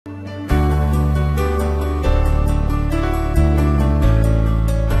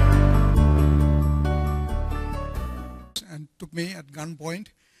took me at gunpoint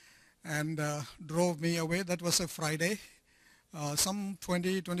and drove me away. That was a Friday, some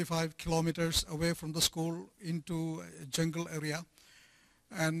 20-25 kilometers away from the school into a jungle area.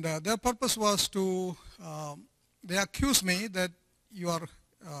 And their purpose was to, they accused me that you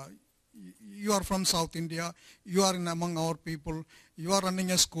are from South India, you are in among our people, you are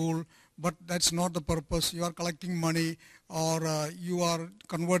running a school, but that's not the purpose. You are collecting money, or you are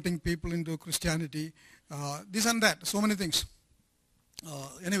converting people into Christianity, this and that, so many things.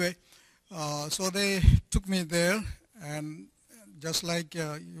 Anyway, so they took me there, and just like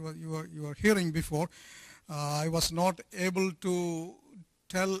you were hearing before, I was not able to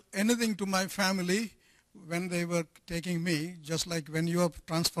tell anything to my family when they were taking me. Just like when you are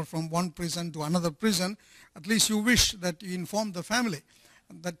transferred from one prison to another prison, at least you wish that you inform the family.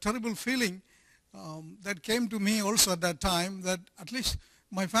 That terrible feeling that came to me also at that time, that at least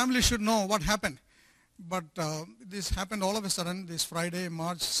my family should know what happened. But this happened all of a sudden. This Friday,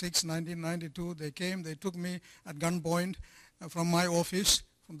 March 6, 1992, they came, they took me at gunpoint from my office,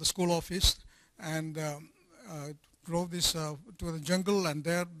 from the school office, and drove this to the jungle, and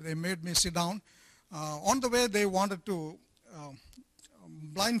there they made me sit down. On the way, they wanted to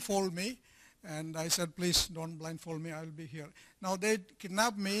blindfold me, and I said, please don't blindfold me, I'll be here. Now they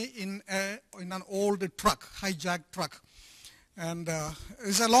kidnapped me in an old truck, hijacked truck. And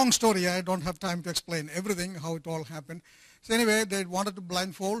it's a long story, I don't have time to explain everything, how it all happened. So anyway, they wanted to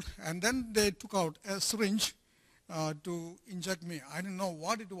blindfold, and then they took out a syringe to inject me. I didn't know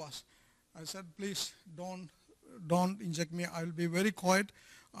what it was. I said, please don't inject me, I will be very quiet,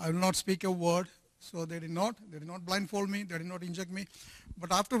 I will not speak a word. So they did not blindfold me, they did not inject me.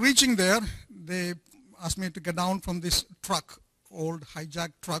 But after reaching there, they asked me to get down from this truck, old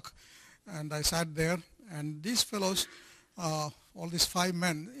hijacked truck, and I sat there. And these fellows, all these 5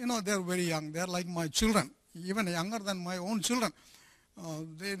 men, they're very young, they're like my children, even younger than my own children.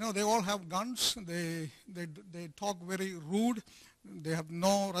 They all have guns, they talk very rude, they have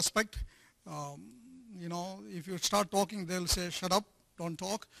no respect. If you start talking, they'll say, shut up, don't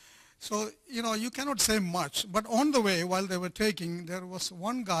talk. So, you cannot say much. But on the way, while they were taking, there was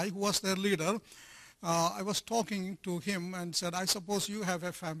one guy who was their leader. I was talking to him and said, I suppose you have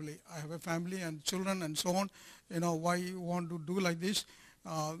a family. I have a family and children and so on. Why you want to do like this?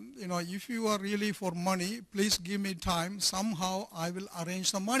 If you are really for money, please give me time. Somehow I will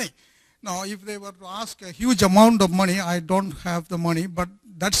arrange the money. Now, if they were to ask a huge amount of money, I don't have the money, but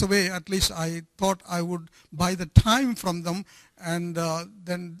that's the way at least I thought I would buy the time from them, and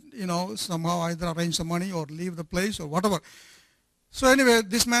then, somehow either arrange the money or leave the place or whatever. So anyway,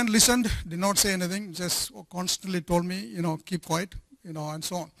 this man listened, did not say anything, just constantly told me, keep quiet, and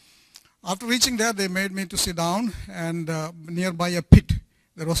so on. After reaching there, they made me to sit down, and nearby a pit.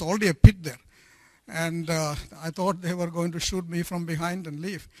 There was already a pit there. And I thought they were going to shoot me from behind and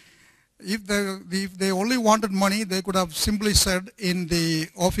leave. If they only wanted money, they could have simply said in the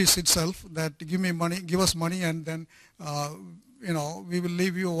office itself that give me money, give us money, and then we will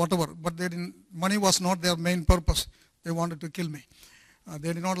leave you or whatever. But they didn't. Money was not their main purpose. They wanted to kill me.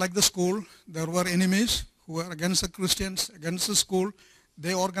 They did not like the school. There were enemies who were against the Christians, against the school.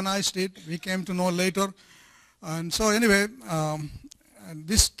 They organized it. We came to know later. And so anyway, and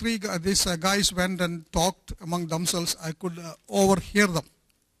these guys went and talked among themselves. I could overhear them.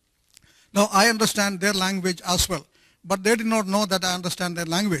 Now, I understand their language as well, but they did not know that I understand their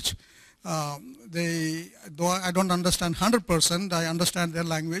language. Though I don't understand 100%, I understand their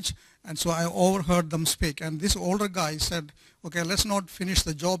language, and so I overheard them speak. And this older guy said, okay, let's not finish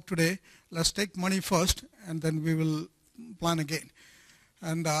the job today. Let's take money first, and then we will plan again.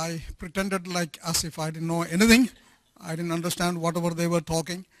 And I pretended like as if I didn't know anything. I didn't understand whatever they were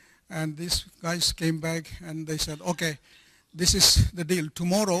talking. And these guys came back, and they said, okay, this is the deal.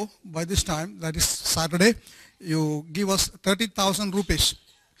 Tomorrow, by this time, that is Saturday, you give us 30,000 rupees.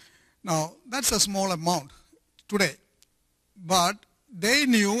 Now, that's a small amount today. But they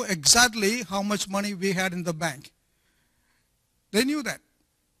knew exactly how much money we had in the bank. They knew that.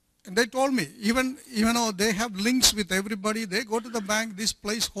 And they told me, even though they have links with everybody, they go to the bank, this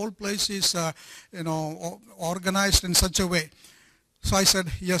place, whole place is, organized in such a way. So I said,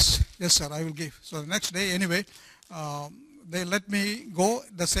 yes, sir, I will give. So the next day, anyway, they let me go.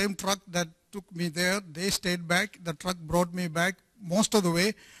 The same truck that took me there, they stayed back. The truck brought me back most of the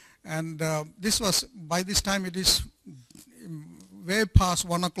way. And by this time it is way past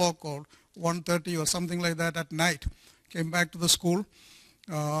 1 o'clock or 1:30 or something like that at night. Came back to the school.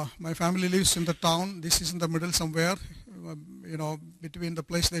 My family lives in the town. This is in the middle somewhere, between the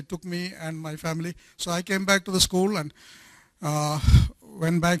place they took me and my family. So I came back to the school and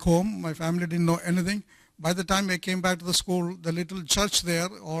went back home. My family didn't know anything. By the time I came back to the school, the little church there,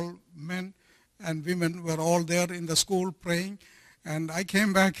 all men and women were all there in the school praying. And I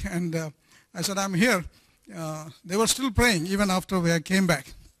came back and I said, I'm here. They were still praying even after I came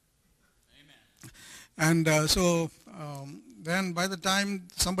back. Amen. And then by the time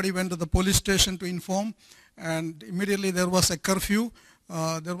somebody went to the police station to inform, and immediately there was a curfew.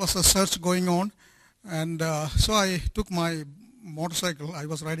 There was a search going on. And so I took my motorcycle. I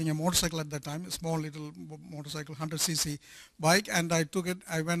was riding a motorcycle at that time, a small little motorcycle, 100cc bike, and I took it.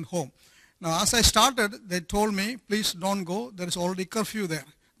 I went home. Now, as I started, they told me, please don't go. There is already curfew there.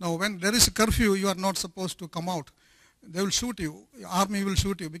 Now, when there is a curfew, you are not supposed to come out. They will shoot you. Army will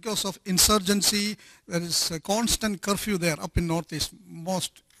shoot you. Because of insurgency, there is a constant curfew there up in Northeast,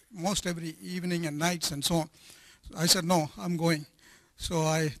 most every evening and nights and so on. So I said, no, I'm going. So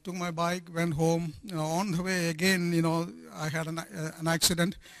I took my bike, went home. On the way again, I had an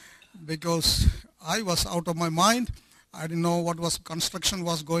accident because I was out of my mind. I didn't know what construction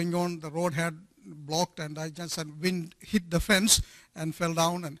was going on. The road had blocked, and I just had wind hit the fence and fell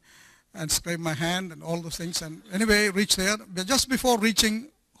down and scraped my hand and all those things. And anyway, reached there. But just before reaching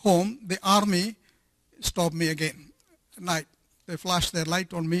home, the army stopped me again at night. They flashed their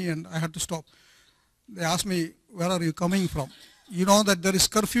light on me, and I had to stop. They asked me, where are you coming from? You know that there is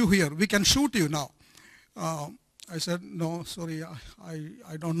curfew here. We can shoot you now. I said, no, sorry,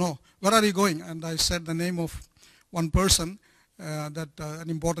 I don't know. Where are you going? And I said the name of one person, an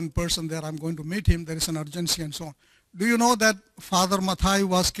important person there. I'm going to meet him. There is an urgency and so on. Do you know that Father Mathai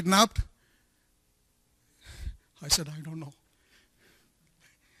was kidnapped? I said, I don't know.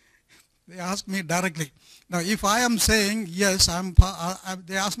 They asked me directly. Now, if I am saying, yes,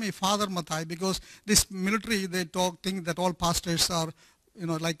 they ask me Father Mathai, because this military, they think that all pastors are,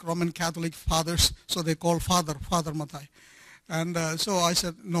 like Roman Catholic fathers, so they call Father Mathai. And so I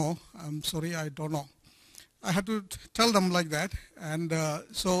said, no, I'm sorry, I don't know. I had to tell them like that, and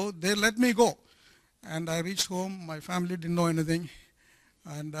so they let me go. And I reached home. My family didn't know anything,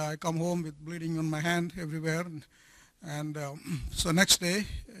 and I come home with bleeding on my hand everywhere. And so next day,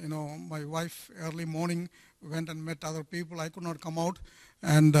 my wife early morning went and met other people. I could not come out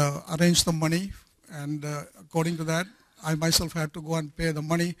and arrange the money. And according to that, I myself had to go and pay the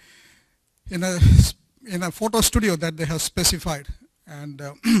money in a photo studio that they have specified. And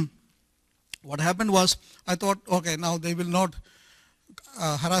what happened was, I thought, okay, now they will not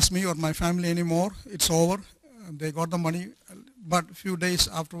harass me or my family anymore. It's over. They got the money. But a few days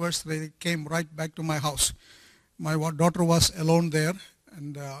afterwards, they came right back to my house. My daughter was alone there,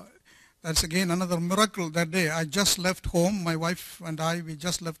 and that's again another miracle that day. I just left home. My wife and we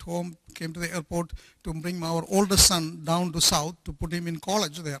just left home, came to the airport to bring our oldest son down to South to put him in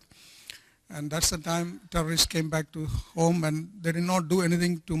college there. And that's the time terrorists came back to home, and they did not do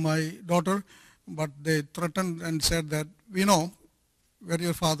anything to my daughter, but they threatened and said that, we know where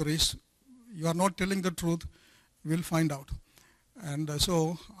your father is. You are not telling the truth. We'll find out. And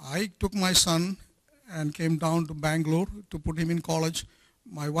so I took my son and came down to Bangalore to put him in college.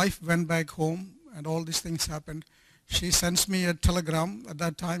 My wife went back home, and all these things happened. She sends me a telegram. At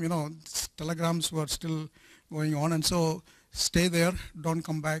that time, telegrams were still going on, and so stay there, don't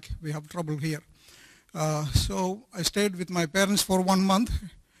come back, we have trouble here. So I stayed with my parents for 1 month,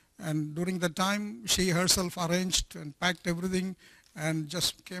 and during that time, she herself arranged and packed everything and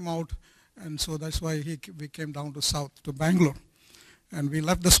just came out, and so that's why we came down to South, to Bangalore. And we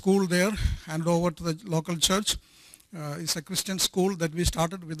left the school there, handed over to the local church. It's a Christian school that we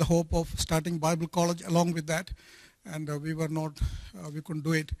started with the hope of starting Bible college along with that. And we couldn't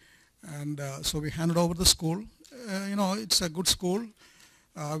do it. And so we handed over the school. It's a good school.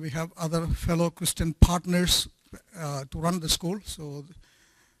 We have other fellow Christian partners to run the school. So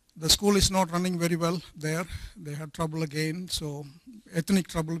the school is not running very well there. They had trouble again. So ethnic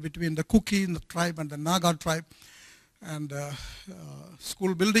trouble between the Kuki tribe and the Naga tribe. And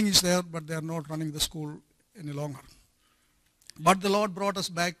school building is there, but they are not running the school any longer. But the Lord brought us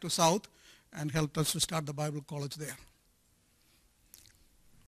back to South and helped us to start the Bible college there.